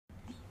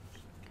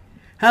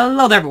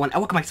Hello there everyone,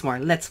 and welcome back to more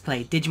Let's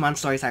Play Digimon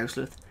Story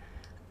Sleuth.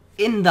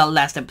 In the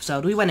last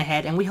episode, we went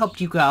ahead and we helped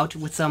you out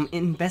with some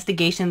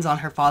investigations on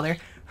her father,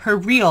 her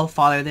real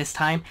father this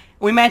time,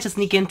 and we managed to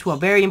sneak into a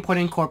very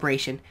important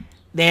corporation.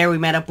 There we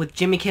met up with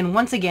Jimmykin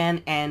once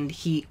again, and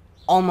he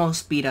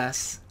almost beat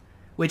us,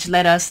 which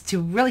led us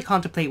to really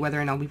contemplate whether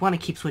or not we want to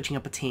keep switching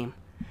up a team.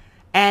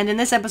 And in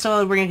this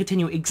episode, we're going to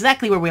continue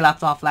exactly where we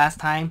left off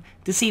last time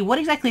to see what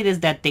exactly it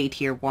is that date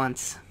here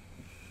wants.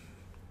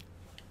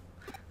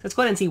 Let's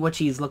go ahead and see what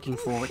she's looking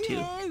forward to.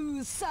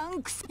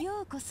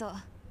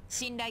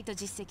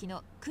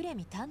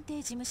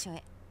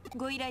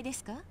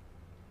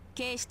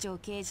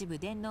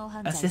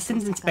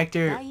 Assistant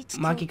Inspector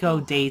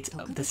Makiko Date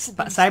of the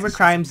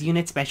Cybercrimes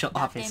Unit Special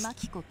Office.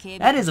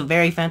 That is a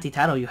very fancy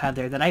title you have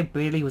there that I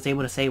barely was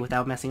able to say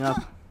without messing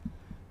up.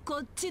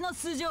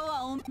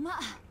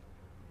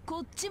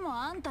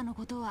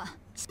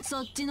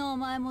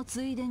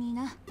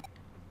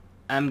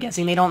 I'm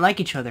guessing they don't like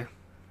each other.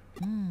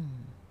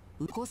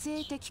 There's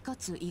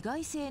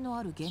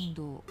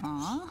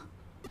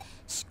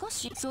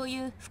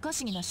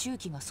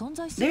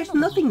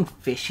nothing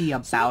fishy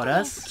about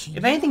us.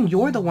 If anything,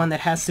 you're the one that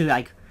has to,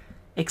 like,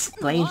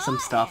 explain some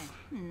stuff.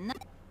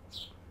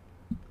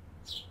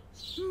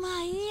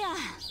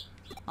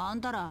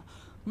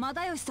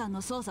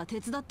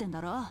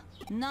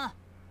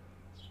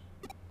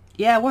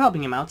 Yeah, we're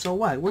helping him out, so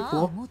what? We're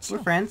cool. We're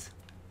friends.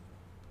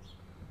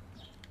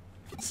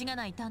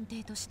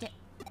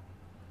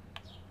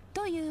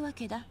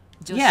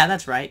 Yeah,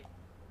 that's right.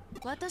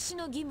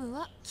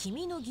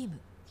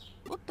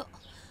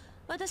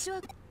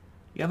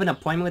 You have an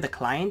appointment with a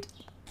client?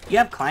 You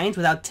have clients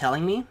without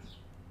telling me?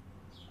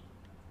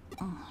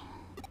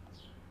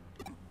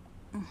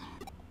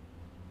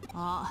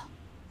 What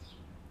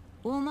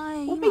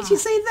makes you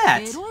say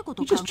that?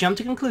 You just jump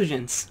to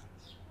conclusions.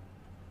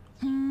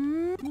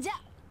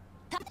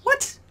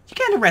 What? You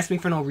can't arrest me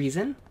for no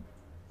reason.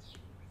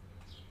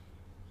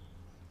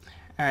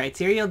 Alright,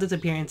 serial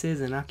disappearances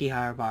in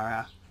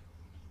Akihabara.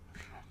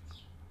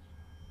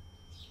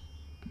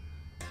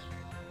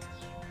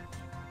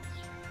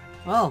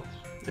 Well,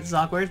 this is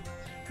awkward.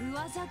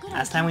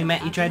 Last time we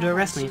met, you tried to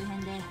arrest me.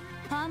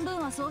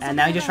 And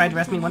now you just tried to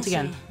arrest me once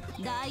again.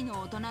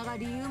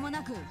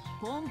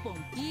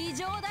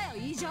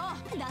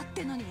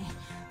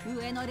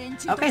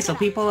 Okay, so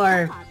people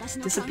are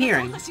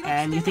disappearing,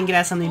 and you think it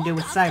has something to do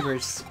with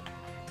cybers.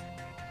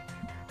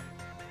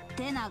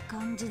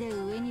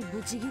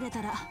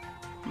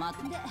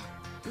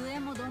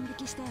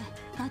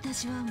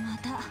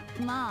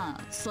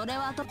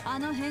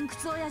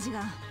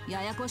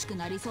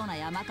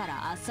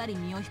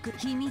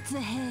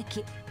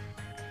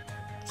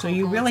 So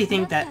you really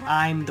think that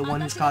I'm the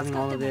one who's causing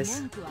all of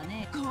this?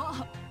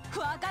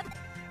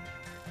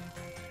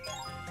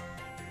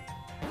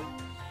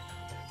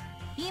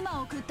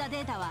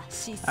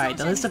 Alright,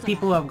 the list of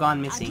people who have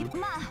gone missing.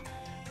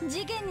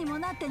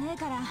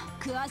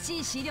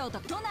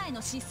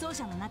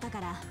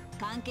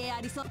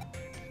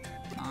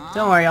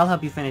 Don't worry, I'll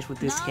help you finish with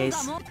this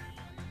case. Alright,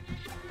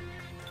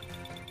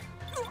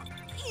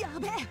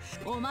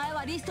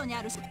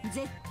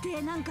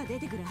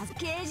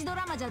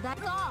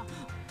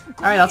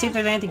 I'll see if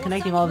there's anything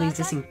connecting all these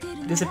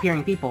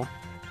disappearing people.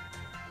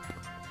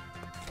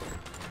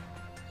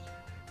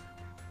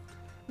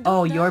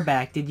 Oh, you're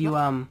back. Did you,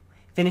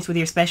 finish with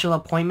your special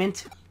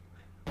appointment?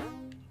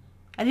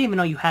 I didn't even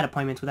know you had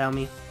appointments without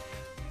me.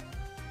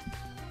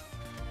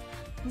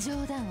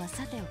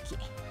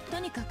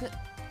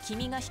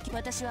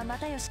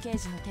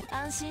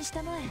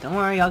 Don't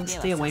worry, I'll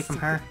stay away from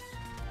her.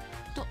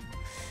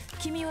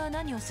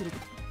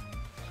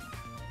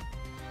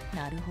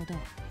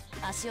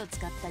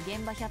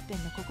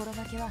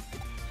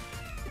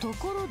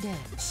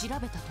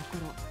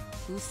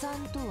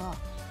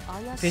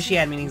 Fishy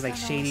had meanings like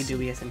shady,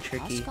 dubious, and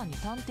tricky.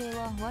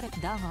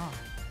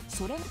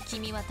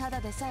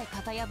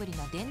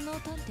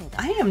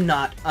 I am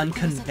not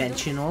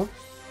unconventional.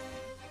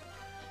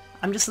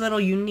 I'm just a little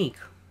unique.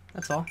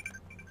 That's all.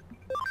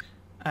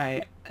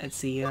 Alright, let's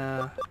see,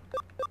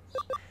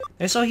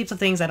 there's so heaps of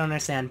things I don't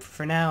understand.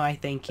 For now, I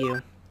thank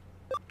you.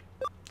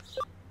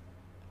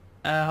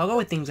 I'll go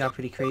with things that are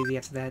pretty crazy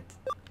after that.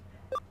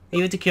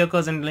 Leave it to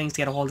Kyoko's underlings to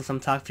get a hold of some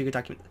top secret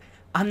document.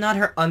 I'm not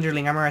her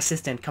underling, I'm her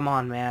assistant. Come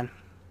on, man.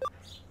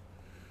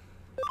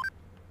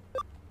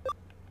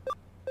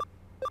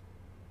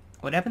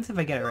 What happens if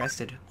I get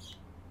arrested?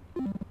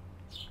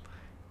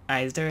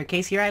 Alright, is there a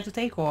case here I have to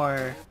take,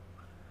 or...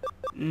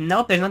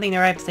 Nope, there's nothing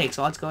there I have to take,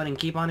 so let's go ahead and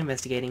keep on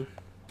investigating.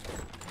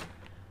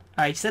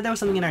 Alright, you said there was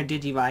something in our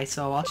Digivice,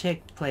 so I'll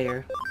check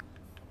player.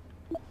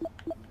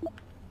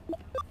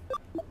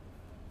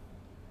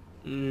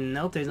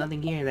 Nope, there's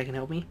nothing here that can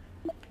help me.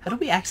 How do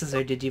we access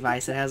our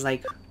Digivice that has,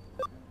 like,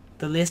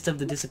 the list of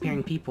the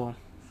disappearing people?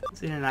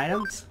 Is it in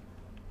items?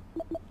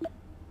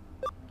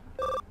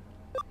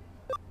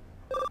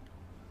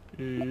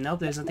 Nope,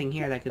 there's nothing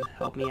here that could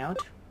help me out.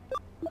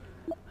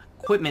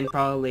 Equipment,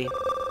 probably.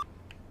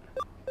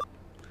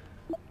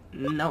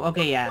 No,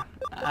 okay, yeah.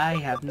 I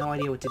have no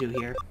idea what to do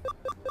here.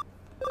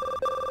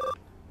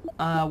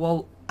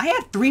 Well, I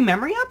had 3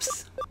 memory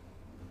ups?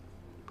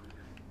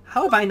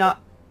 How have I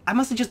not... I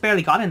must have just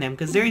barely gotten them,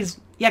 because there is...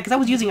 Yeah, because I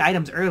was using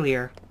items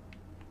earlier.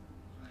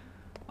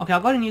 Okay, I'll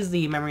go ahead and use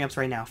the memory ups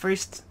right now.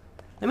 First,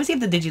 let me see if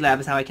the Digilab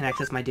is how I can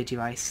access my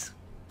Digivice.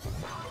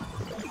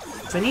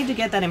 So I need to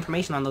get that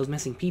information on those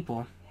missing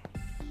people.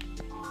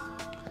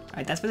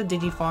 Alright, that's for the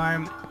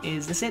Digifarm.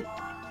 Is this it?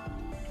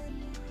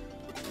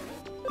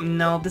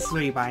 No, this is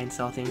where you buy and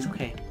sell things.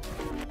 Okay.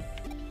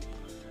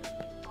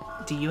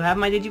 Do you have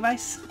my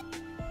Digivice?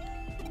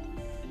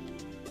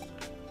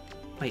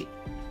 Wait.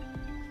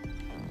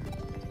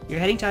 You're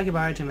heading to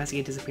Akihabara to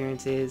investigate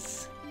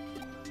disappearances.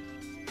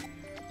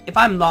 If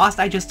I'm lost,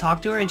 I just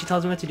talk to her and she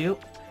tells me what to do?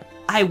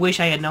 I wish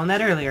I had known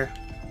that earlier.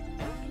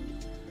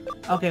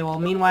 Okay, well,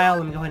 meanwhile,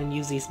 let me go ahead and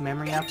use these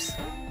memory ups.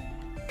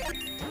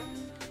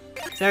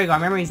 So there we go, our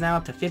memory is now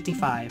up to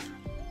 55.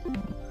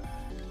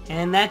 And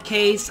in that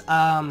case,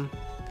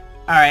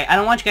 alright, I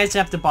don't want you guys to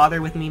have to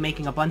bother with me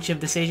making a bunch of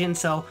decisions,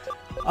 so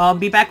I'll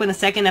be back in a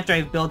second after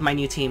I build my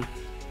new team.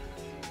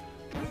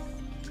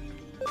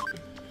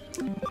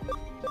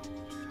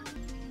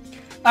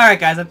 Alright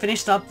guys, I've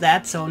finished up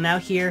that, so now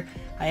here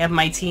I have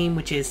my team,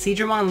 which is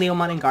Seedramon,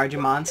 Leomon, and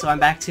Gargemon. So I'm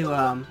back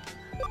to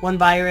 1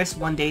 virus,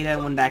 1 data,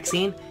 and 1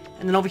 vaccine.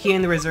 And then over here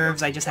in the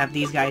reserves, I just have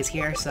these guys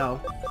here,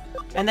 so...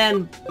 And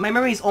then my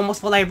memory is almost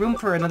full. I have room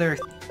for another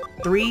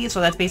 3, so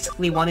that's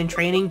basically 1 in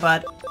training,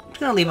 but I'm just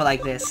gonna leave it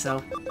like this,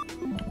 so...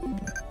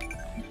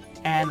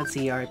 And let's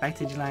see, alright, back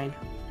to Digiline.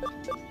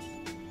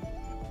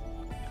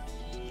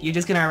 You're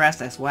just gonna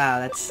arrest us. Wow,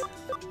 that's...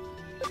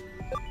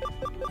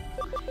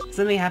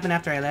 Something happened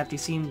after I left. You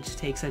seem to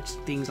take such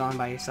things on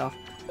by yourself.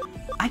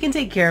 I can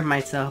take care of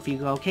myself,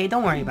 Hugo, okay?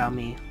 Don't worry about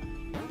me.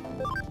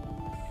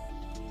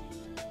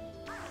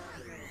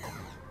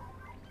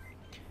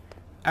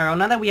 Alright, well,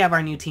 now that we have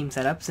our new team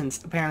set up,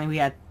 since apparently we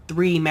had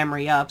 3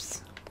 memory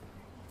ups...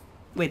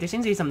 Wait, there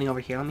seems to be something over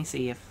here. Let me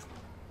see if...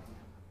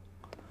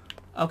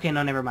 Okay,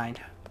 no, never mind.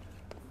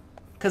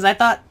 Because I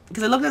thought...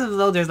 Because it looked as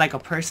though there's like a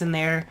person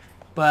there,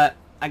 but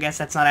I guess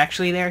that's not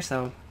actually there,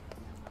 so...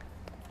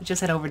 Let's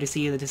just head over to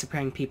see the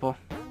disappearing people.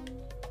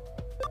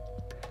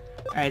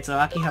 Alright, so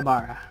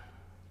Akihabara.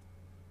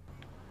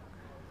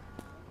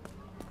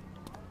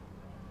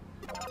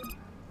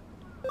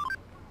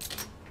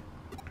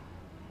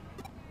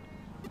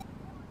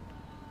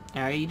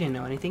 Alright, you didn't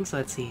know anything, so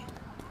let's see.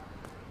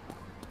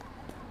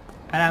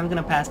 And I'm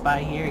gonna pass by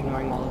here,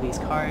 ignoring all of these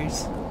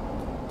cars.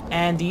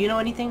 And do you know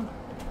anything?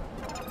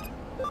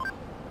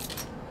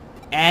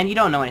 And you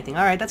don't know anything.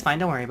 Alright, that's fine,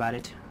 don't worry about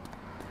it.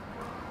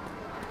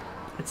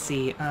 Let's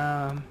see,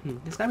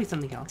 there's gotta be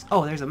something else.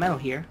 Oh, there's a medal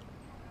here.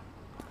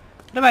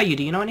 What about you?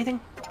 Do you know anything?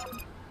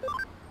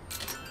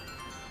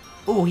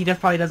 Oh, he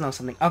probably does know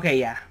something. Okay,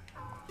 yeah.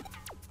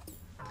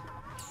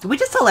 Did we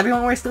just tell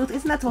everyone we're Sleuth?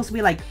 Isn't that supposed to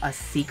be like a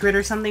secret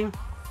or something?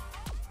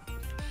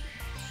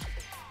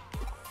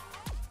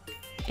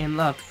 And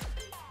look,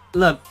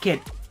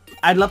 kid,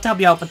 I'd love to help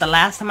you out, but the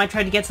last time I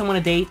tried to get someone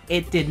a date,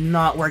 it did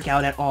not work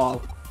out at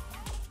all.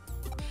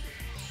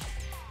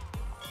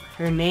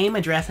 Her name,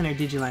 address, and her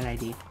Digiline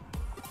ID.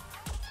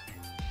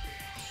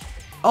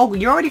 Oh,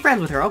 you're already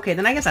friends with her. Okay,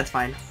 then I guess that's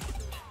fine.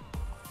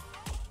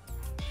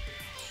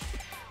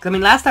 I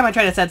mean, last time I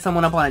tried to set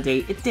someone up on a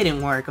date, it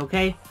didn't work,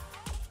 okay?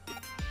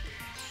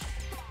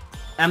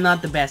 I'm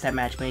not the best at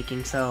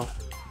matchmaking, so...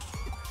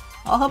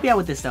 I'll help you out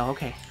with this, though,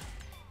 okay.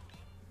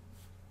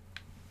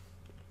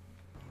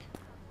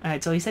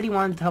 Alright, so he said he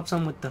wanted to help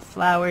someone with the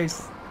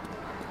flowers.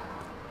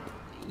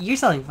 You're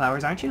selling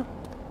flowers, aren't you?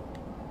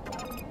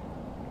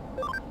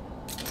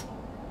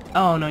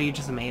 Oh, no, you're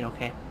just a maid,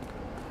 okay.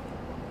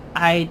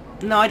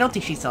 No, I don't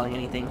think she's selling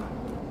anything.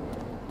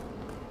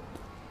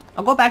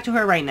 I'll go back to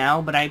her right now,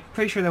 but I'm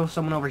pretty sure there was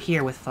someone over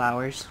here with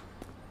flowers.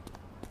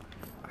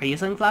 Are you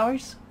selling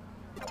flowers?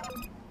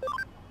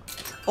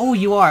 Oh,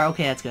 you are.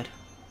 Okay, that's good.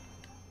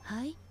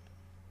 Hi.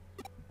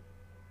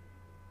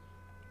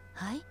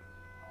 Hi.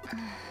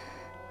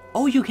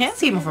 Oh, you can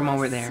see him from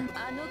over there.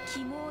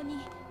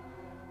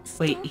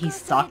 Wait, he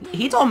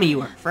told me you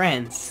were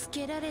friends.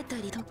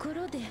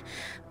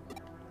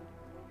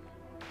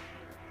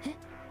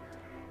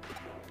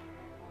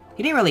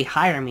 He didn't really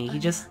hire me, he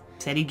just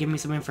said he'd give me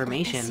some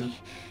information.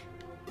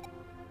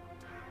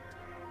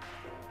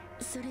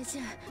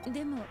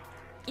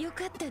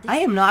 I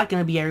am not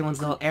gonna be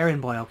everyone's little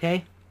errand boy,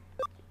 okay?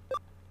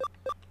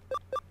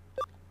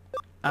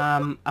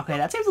 Okay,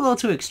 that seems a little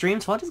too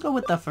extreme, so I'll just go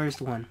with the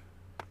first one.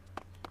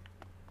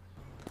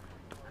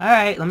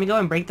 Alright, let me go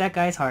and break that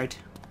guy's heart.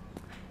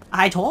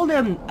 I told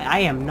him I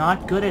am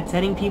not good at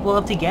setting people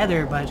up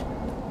together, but...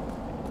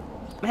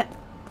 Man,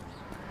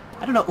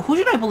 I don't know, who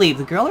should I believe,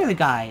 the girl or the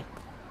guy?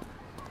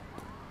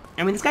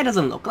 I mean, this guy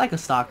doesn't look like a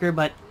stalker,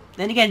 but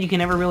then again, you can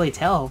never really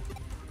tell.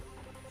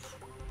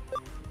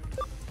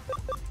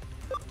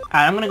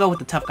 Alright, I'm gonna go with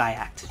the tough guy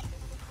act.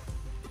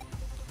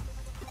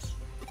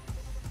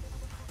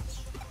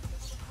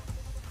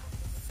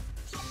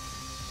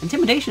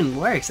 Intimidation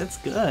works, that's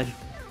good.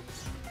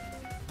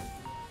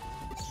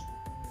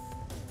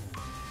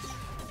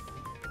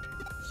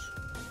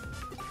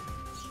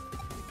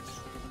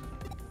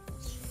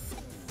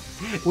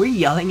 We're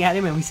yelling at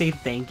him and we say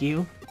thank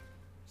you.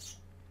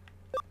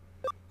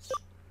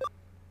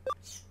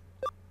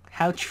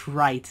 How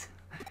trite.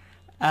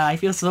 I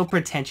feel so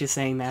pretentious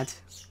saying that.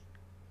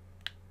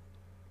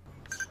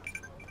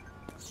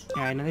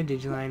 Alright, another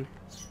Digiline.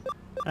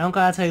 I don't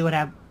gotta tell you what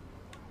happened.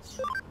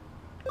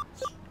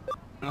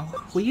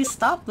 Oh, will you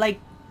stop, like,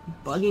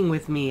 bugging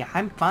with me?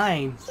 I'm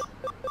fine.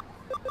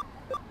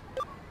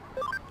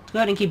 Let's go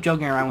ahead and keep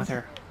joking around with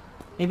her.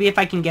 Maybe if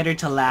I can get her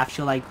to laugh,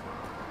 she'll, like,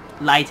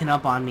 lighten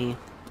up on me.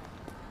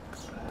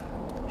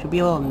 She'll be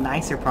a little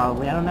nicer,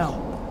 probably. I don't know.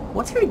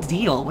 What's her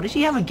deal? What does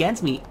she have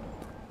against me?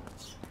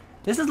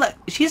 This is like...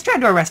 She's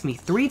tried to arrest me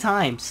 3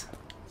 times.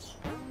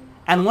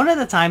 And one of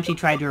the times she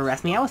tried to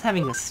arrest me, I was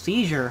having a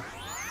seizure.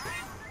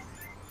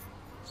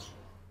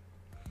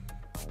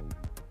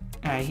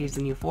 Alright, here's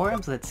the new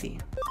forums. Let's see.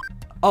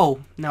 Oh,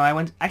 no, I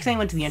went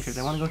to the entrance.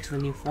 I want to go to the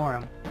new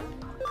forum.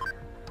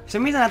 For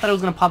some reason, I thought it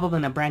was going to pop up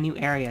in a brand new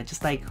area.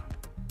 Just like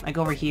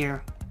over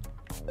here.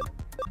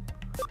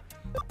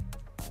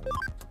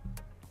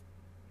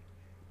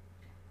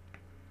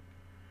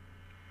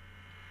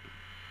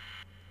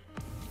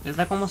 There's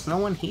like almost no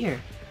one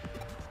here.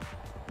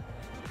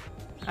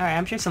 Alright,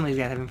 I'm sure some of these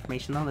guys have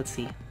information though. Let's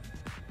see.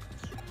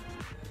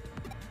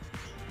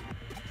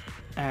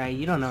 Alright,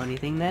 you don't know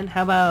anything then.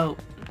 How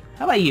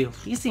about you?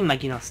 You seem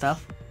like you know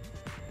stuff.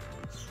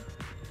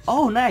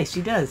 Oh, nice,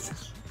 she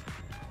does.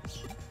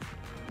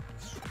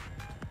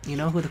 You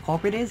know who the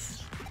culprit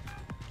is?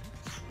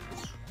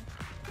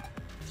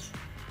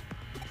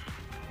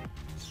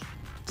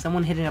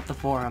 Someone hitting up the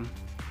forum.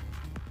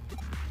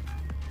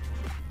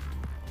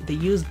 The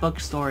used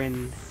bookstore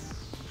in...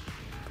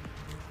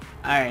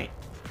 Alright.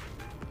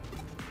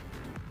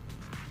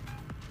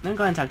 I'm gonna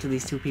go ahead and talk to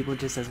these 2 people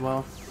just as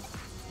well.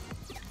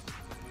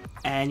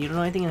 And you don't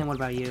know anything, and then what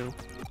about you?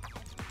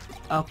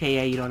 Okay,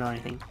 yeah, you don't know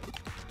anything.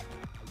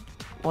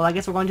 Well, I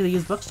guess we're going to the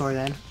used bookstore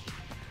then.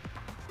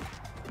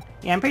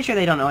 Yeah, I'm pretty sure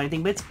they don't know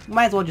anything, but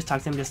might as well just talk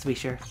to them just to be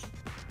sure.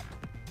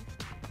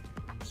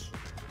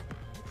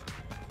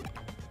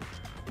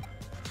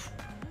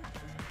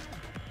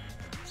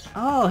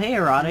 Oh, hey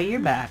Arata, you're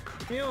back.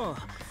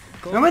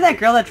 Remember that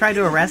girl that tried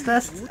to arrest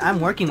us? I'm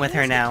working with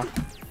her now.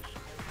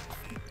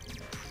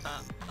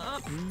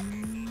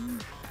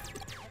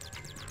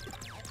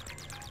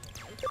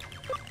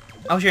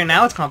 Oh sure,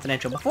 now it's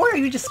confidential. Before,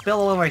 you just spill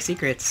all of our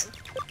secrets.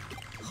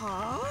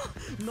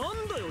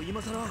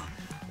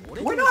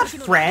 We're not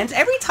friends.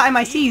 Every time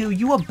I see you,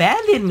 you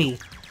abandon me.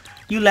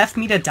 You left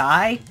me to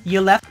die.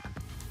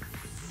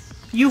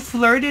 You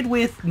flirted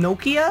with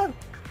Nokia?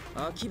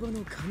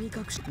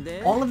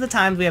 All of the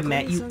times we have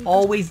met, you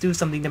always do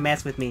something to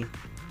mess with me.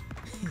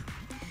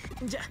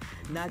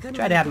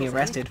 Try to have me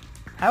arrested.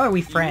 How are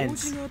we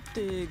friends?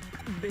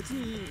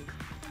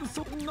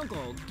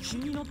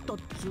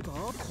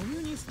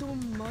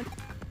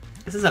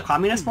 This is a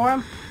communist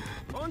forum?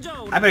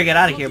 I better get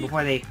out of here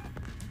before they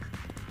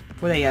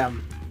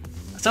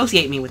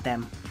associate me with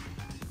them.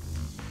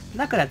 I'm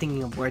not good at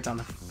thinking of words on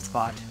the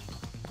spot.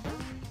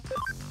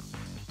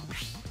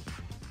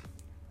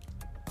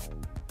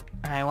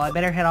 Alright, well I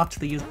better head off to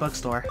the used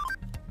bookstore.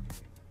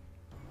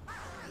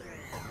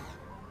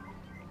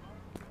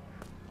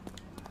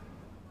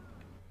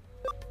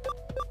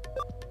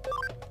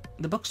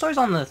 The bookstore's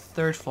on the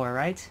 3rd floor,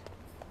 right?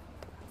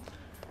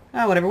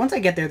 Ah, whatever. Once I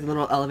get there, the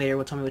little elevator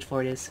will tell me which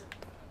floor it is.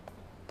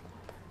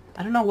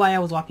 I don't know why I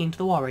was walking into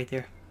the wall right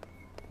there.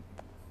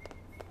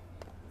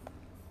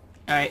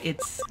 Alright,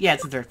 yeah,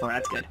 it's the 3rd floor.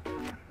 That's good.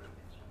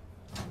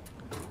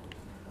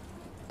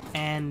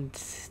 And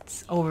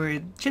it's over...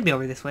 It should be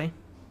over this way.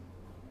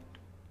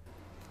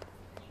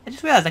 I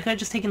just realized I could have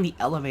just taken the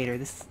elevator.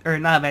 Or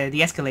not elevator,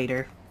 the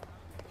escalator.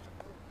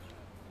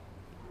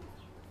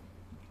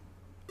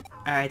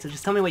 Alright, so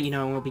just tell me what you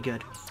know and we'll be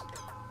good.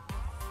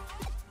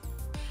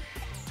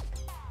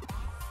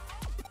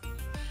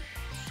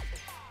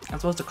 I'm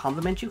supposed to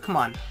compliment you? Come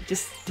on.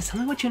 Just tell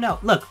me what you know.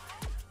 Look,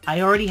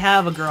 I already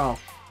have a girl.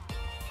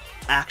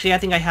 Actually, I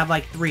think I have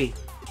like 3.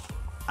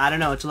 I don't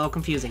know, it's a little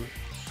confusing.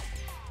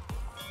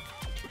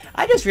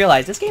 I just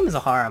realized this game is a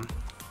harem.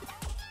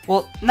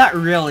 Well, not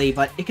really,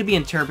 but it could be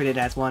interpreted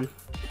as one.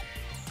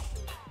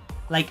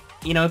 Like,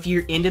 you know, if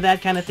you're into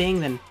that kind of thing,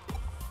 then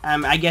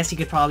I guess you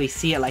could probably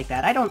see it like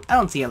that. I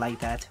don't see it like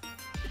that.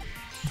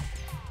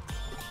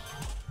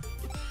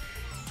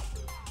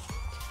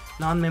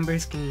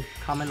 Non-members can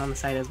comment on the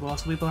site as well,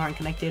 so people who aren't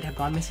connected have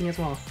gone missing as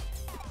well.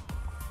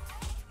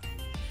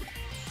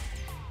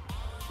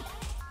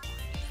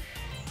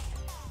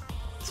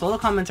 So all the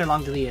comments are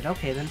long deleted.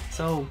 Okay then,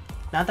 so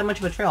not that much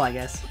of a trail, I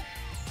guess.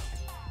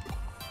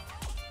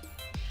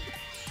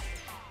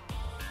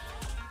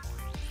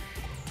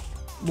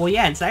 Well,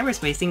 yeah, in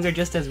cyberspace, things are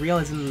just as real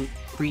as in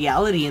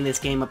reality in this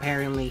game,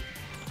 apparently.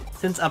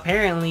 Since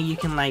apparently you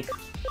can, like,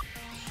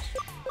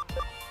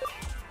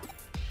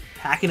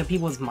 hack into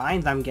people's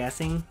minds, I'm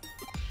guessing.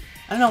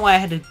 I don't know why I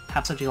had to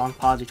have such a long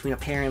pause between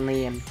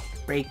apparently and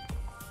break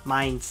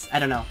minds. I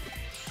don't know.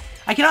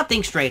 I cannot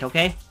think straight,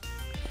 okay?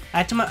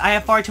 I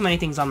have far too many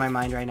things on my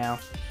mind right now.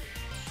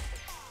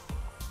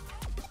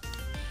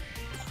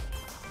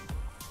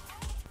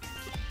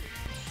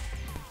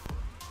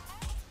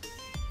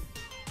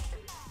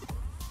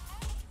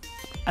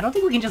 I don't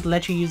think we can just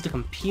let you use the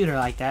computer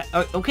like that.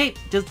 Oh, okay,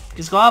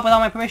 just go out without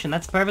my permission.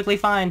 That's perfectly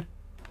fine.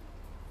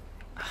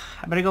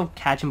 I better go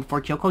catch him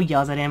before Kyoko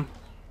yells at him.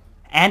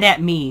 And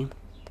at me.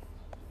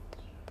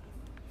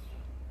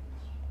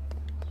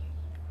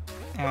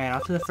 Alright,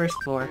 off to the first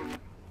floor.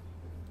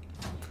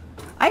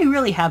 I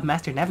really have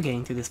mastered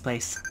navigating through this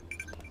place.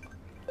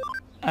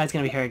 Oh, it's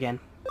gonna be her again.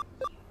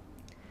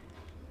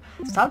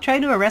 Stop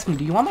trying to arrest me.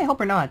 Do you want my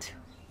help or not?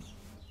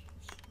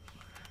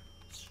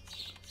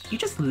 You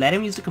just let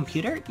him use the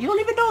computer? You don't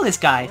even know this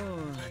guy.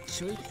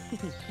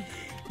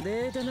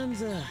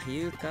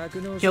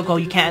 Kyoko,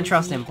 you can't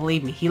trust him.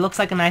 Believe me, he looks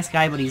like a nice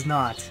guy, but he's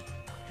not.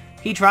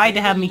 He tried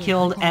to have me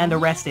killed and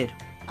arrested.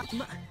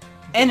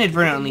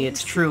 Inadvertently,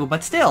 it's true,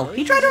 but still,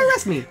 he tried to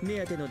arrest me.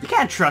 You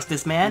can't trust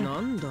this man.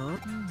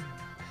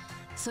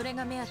 So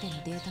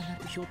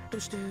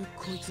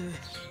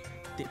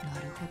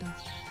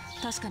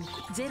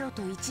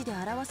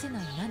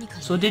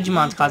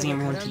Digimon's causing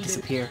everyone to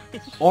disappear.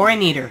 Or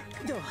an eater.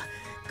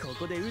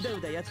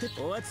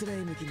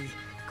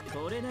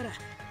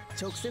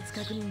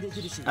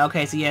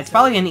 Okay, so yeah, it's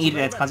probably an eater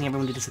that's causing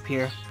everyone to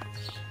disappear.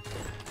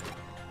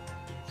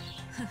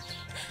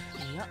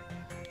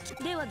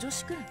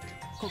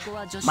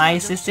 My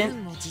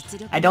assistant?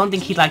 I don't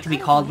think he'd like to be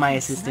called my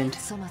assistant.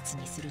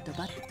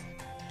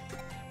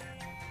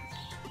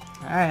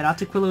 Alright, off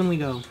to Kowloon we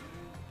go.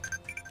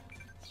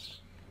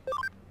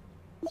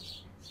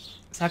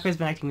 Sakura's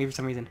been acting weird for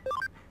some reason.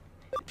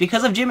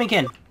 Because of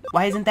Jimikin!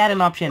 Why isn't that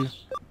an option?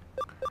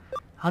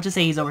 I'll just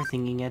say he's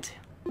overthinking it.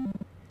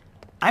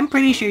 I'm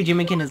pretty sure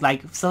Jimikin is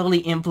like subtly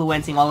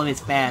influencing all of his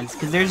fans,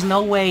 because there's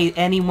no way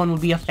anyone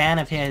would be a fan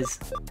of his.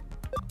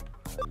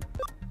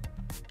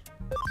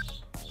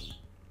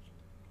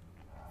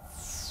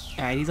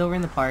 Alright, he's over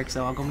in the park,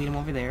 so I'll go meet him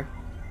over there.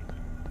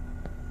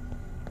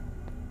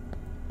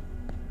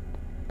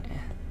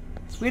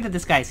 It's weird that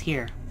this guy's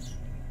here.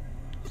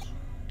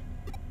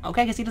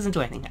 Okay, I guess he doesn't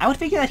do anything. I would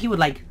figure that he would,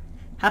 like,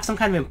 have some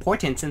kind of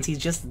importance since he's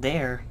just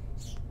there.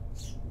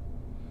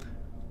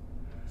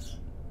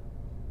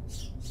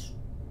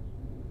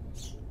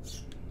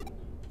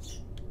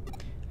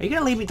 Are you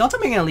gonna leave me? Don't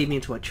tell me you're gonna lead me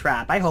into a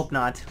trap. I hope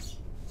not.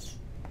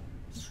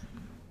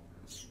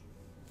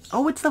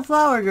 Oh, it's the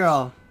flower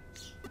girl!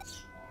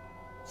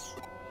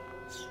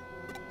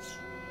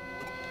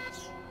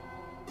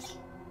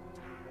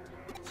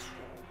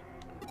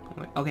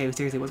 Okay,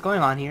 seriously, what's going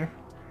on here?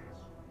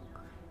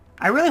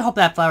 I really hope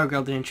that flower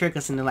girl didn't trick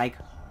us into, like,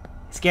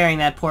 scaring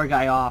that poor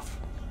guy off.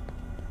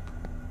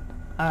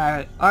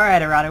 Alright,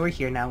 Arata, we're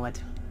here, now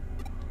what?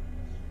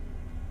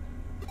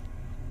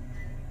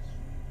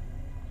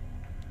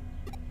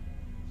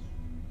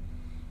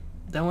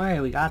 Don't worry,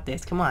 we got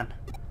this, come on.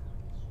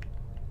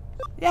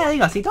 Yeah, there you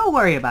go, see, don't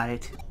worry about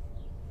it.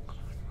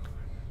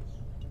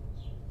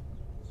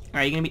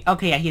 Alright, you gonna be...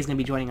 Okay, yeah, he's gonna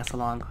be joining us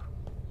along.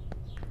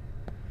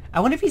 I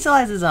wonder if he still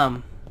has his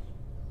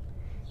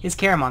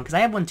Caramon, because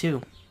I have one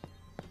too.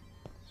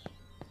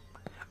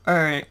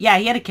 Or, yeah,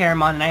 he had a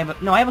Caramon, and I have a...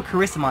 No, I have a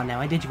Charissamon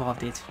now, I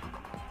digivolved it.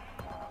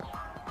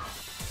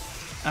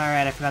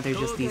 Alright, I forgot there's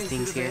just these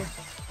things here.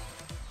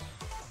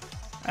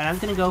 Alright, I'm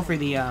gonna go for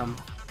the,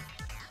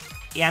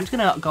 Yeah, I'm just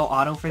gonna go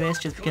auto for this,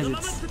 just because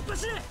it's...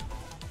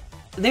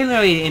 They're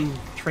literally in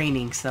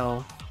training,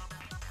 so...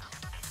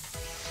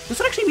 This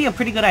would actually be a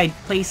pretty good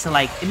place to,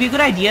 like... It'd be a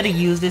good idea to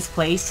use this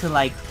place to,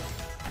 like...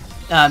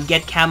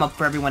 get cam up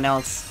for everyone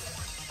else.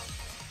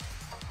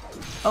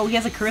 Oh, he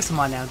has a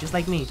Charissamon now, just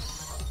like me.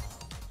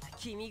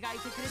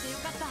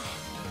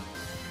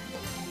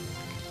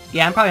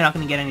 Yeah, I'm probably not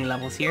going to get any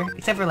levels here,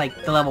 except for,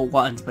 like, the level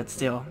 1s, but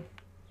still.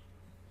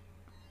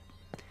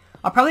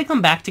 I'll probably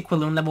come back to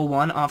Kowloon level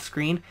 1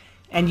 off-screen,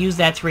 and use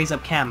that to raise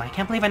up cam. I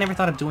can't believe I never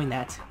thought of doing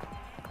that.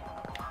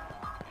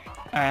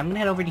 Alright, I'm going to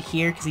head over to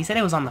here, because he said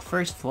it was on the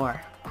first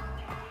floor.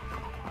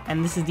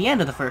 And this is the end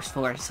of the first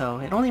floor, so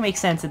it only makes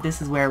sense that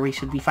this is where we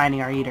should be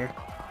finding our eater.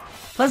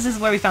 Plus, this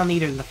is where we found the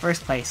eater in the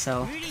first place,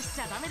 so...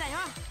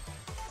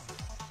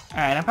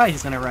 Alright, I'm probably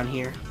just gonna run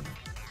here.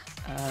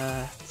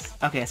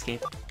 Okay,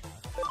 escape.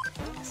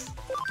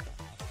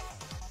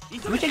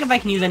 Let me check if I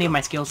can use any of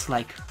my skills to,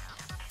 like,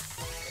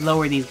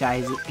 lower these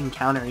guys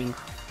encountering.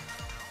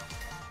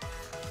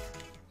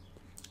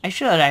 I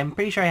should, I'm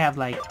pretty sure I have,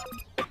 like...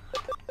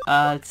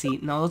 let's see.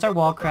 No, those are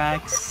wall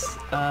cracks.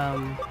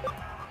 I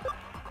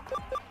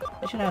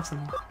should have some...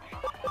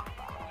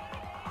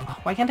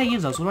 Why can't I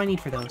use those? What do I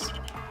need for those?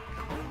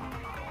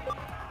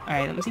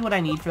 Alright, let me see what I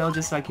need for those,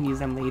 just so I can use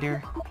them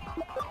later.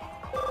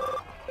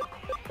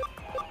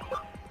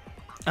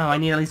 Oh, I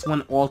need at least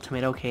one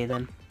ultimate. Okay,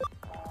 then.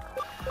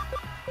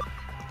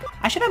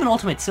 I should have an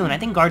ultimate soon. I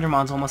think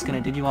Gardenermon's almost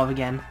gonna digivolve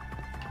again.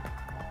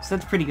 So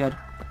that's pretty good.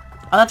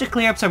 I'll have to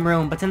clear up some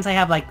room, but since I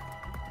have, like,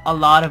 a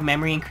lot of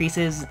memory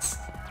increases, it's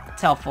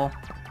helpful.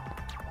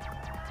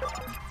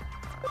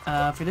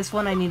 For this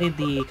one, I needed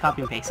the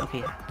copy and paste.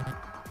 Okay.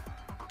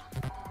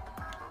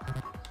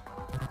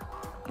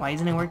 Why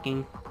isn't it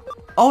working?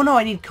 Oh no,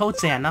 I need code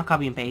sand, not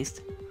copy and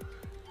paste.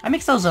 I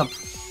mixed those up.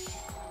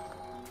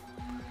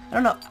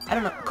 I don't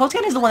know. Code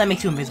sand is the one that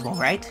makes you invisible,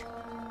 right?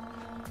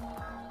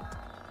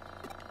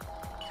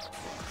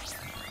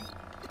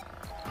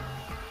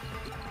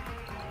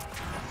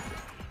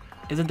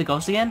 Is it the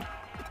ghost again?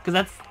 Because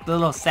that's the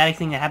little static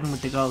thing that happened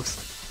with the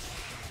ghost.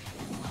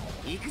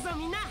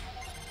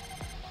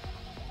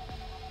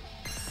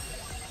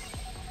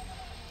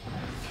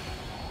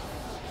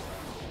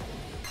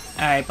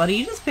 Alright, buddy,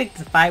 you just picked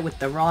the fight with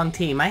the wrong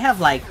team. I have,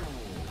 like,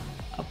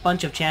 a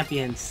bunch of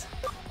champions.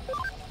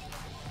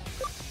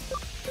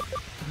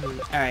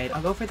 Alright,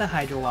 I'll go for the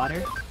Hydro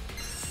Water.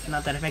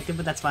 Not that effective,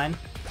 but that's fine.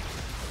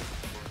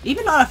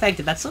 Even not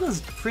effective, that still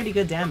does pretty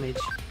good damage.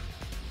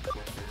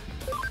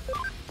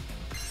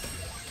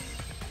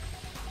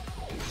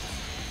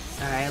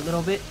 Alright, a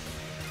little bit.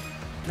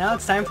 Now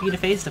it's time for you to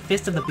face the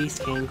Fist of the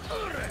Beast King.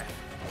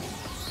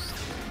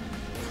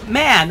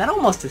 Man, that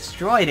almost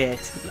destroyed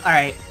it.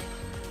 Alright.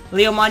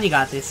 Leomon, you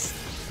got this.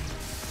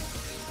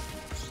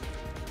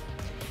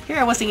 Here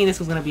I was thinking this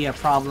was going to be a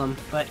problem,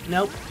 but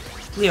nope.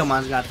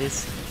 Leomon's got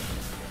this.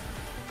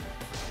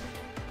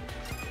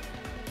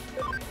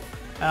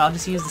 I'll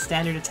just use the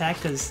standard attack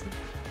because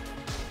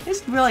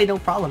there's really no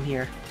problem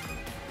here.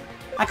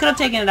 I could have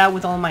taken it out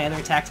with all my other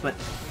attacks, but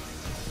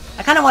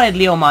I kind of wanted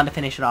Leomon to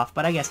finish it off,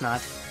 but I guess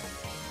not.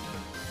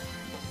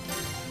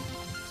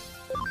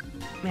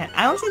 Man,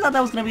 I honestly thought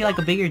that was going to be like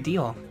a bigger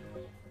deal.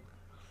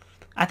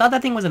 I thought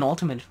that thing was an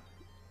ultimate.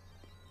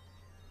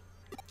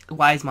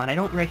 Wisemon, I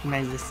don't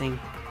recognize this thing.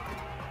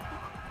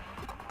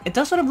 It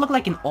does sort of look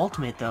like an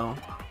ultimate, though.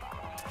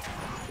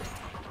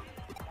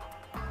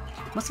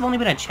 Must have only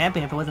been a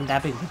champion if it wasn't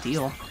that big of a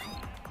deal.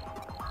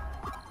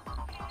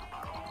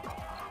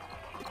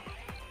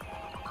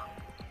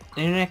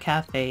 Internet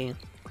cafe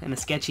in a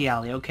sketchy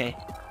alley, okay.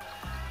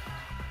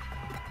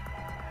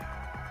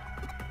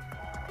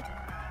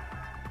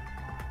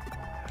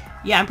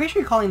 Yeah, I'm pretty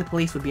sure calling the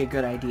police would be a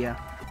good idea.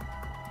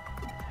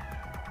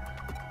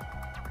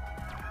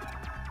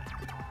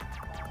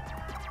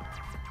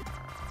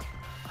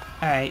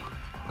 Alright,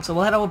 so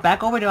we'll head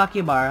back over to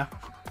Akihabara.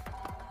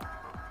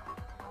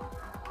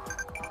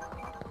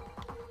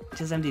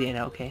 Just empty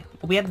data, okay.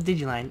 Well, we have the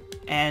Digiline,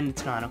 and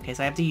it's gone, okay,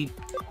 so I have to do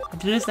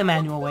this the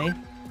manual way.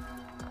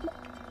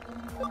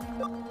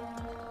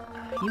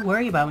 You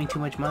worry about me too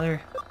much,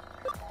 Mother.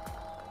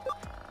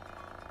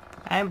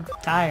 I'm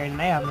tired,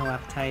 and I have no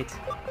appetite.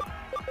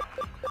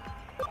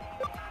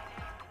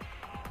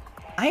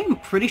 I am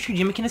pretty sure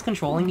Jimmikin is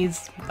controlling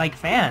his, like,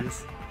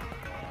 fans.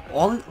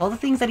 All the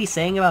things that he's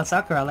saying about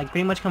Sakura, like,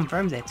 pretty much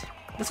confirms it.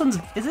 This one's...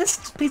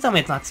 Please tell me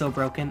it's not so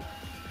broken.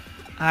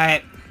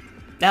 Alright.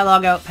 That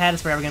logout pad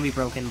is forever gonna be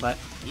broken, but...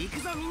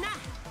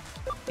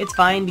 It's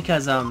fine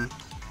because,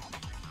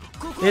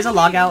 there's a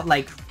logout,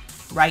 like,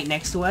 right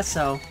next to us,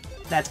 so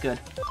that's good.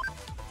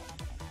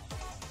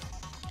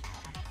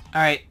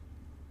 Alright.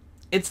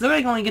 It's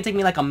literally only gonna take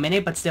me, like, a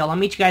minute, but still, I'll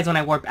meet you guys when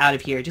I warp out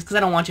of here, just because I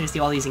don't want you to see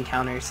all these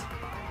encounters.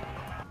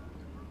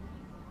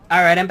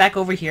 Alright, I'm back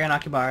over here in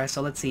Akihabara,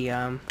 so let's see,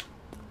 Alright,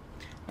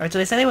 so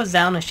they said it was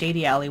down a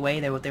shady alleyway.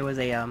 There was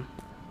a,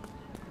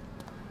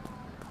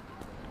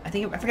 I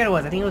forget what it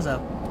was. I think it was a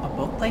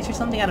book place or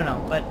something. I don't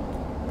know. But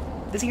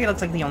this here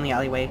looks like the only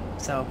alleyway.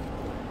 So,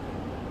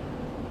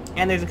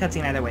 and there's a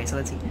cutscene either way. So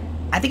let's see.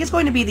 I think it's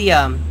going to be the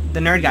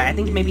nerd guy. I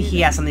think maybe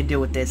he has something to do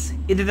with this.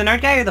 Either the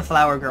nerd guy or the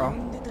flower girl.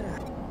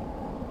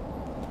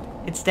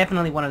 It's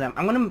definitely one of them.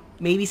 I'm gonna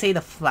maybe say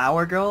the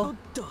flower girl,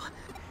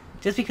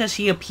 just because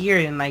she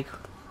appeared in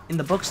in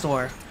the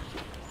bookstore.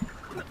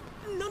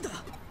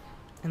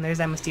 And there's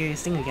that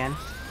mysterious thing again.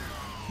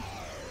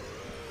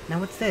 Now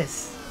what's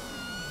this?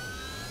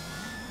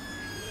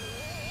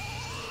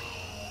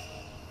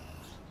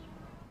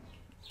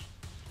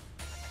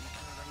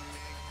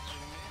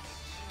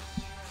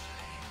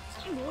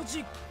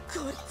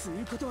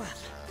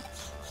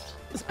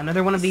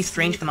 Another one of these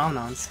strange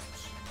phenomenons.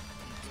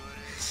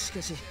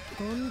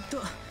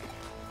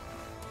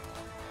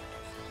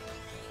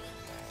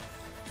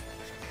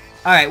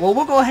 Alright, well,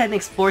 we'll go ahead and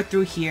explore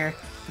through here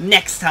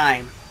next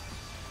time.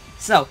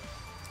 So,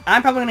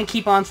 I'm probably going to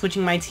keep on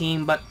switching my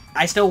team, but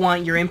I still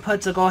want your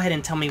input, so go ahead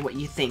and tell me what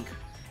you think.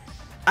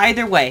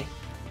 Either way,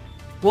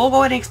 we'll go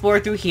ahead and explore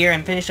through here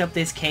and finish up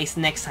this case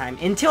next time.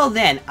 Until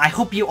then, I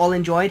hope you all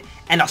enjoyed,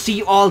 and I'll see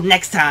you all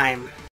next time!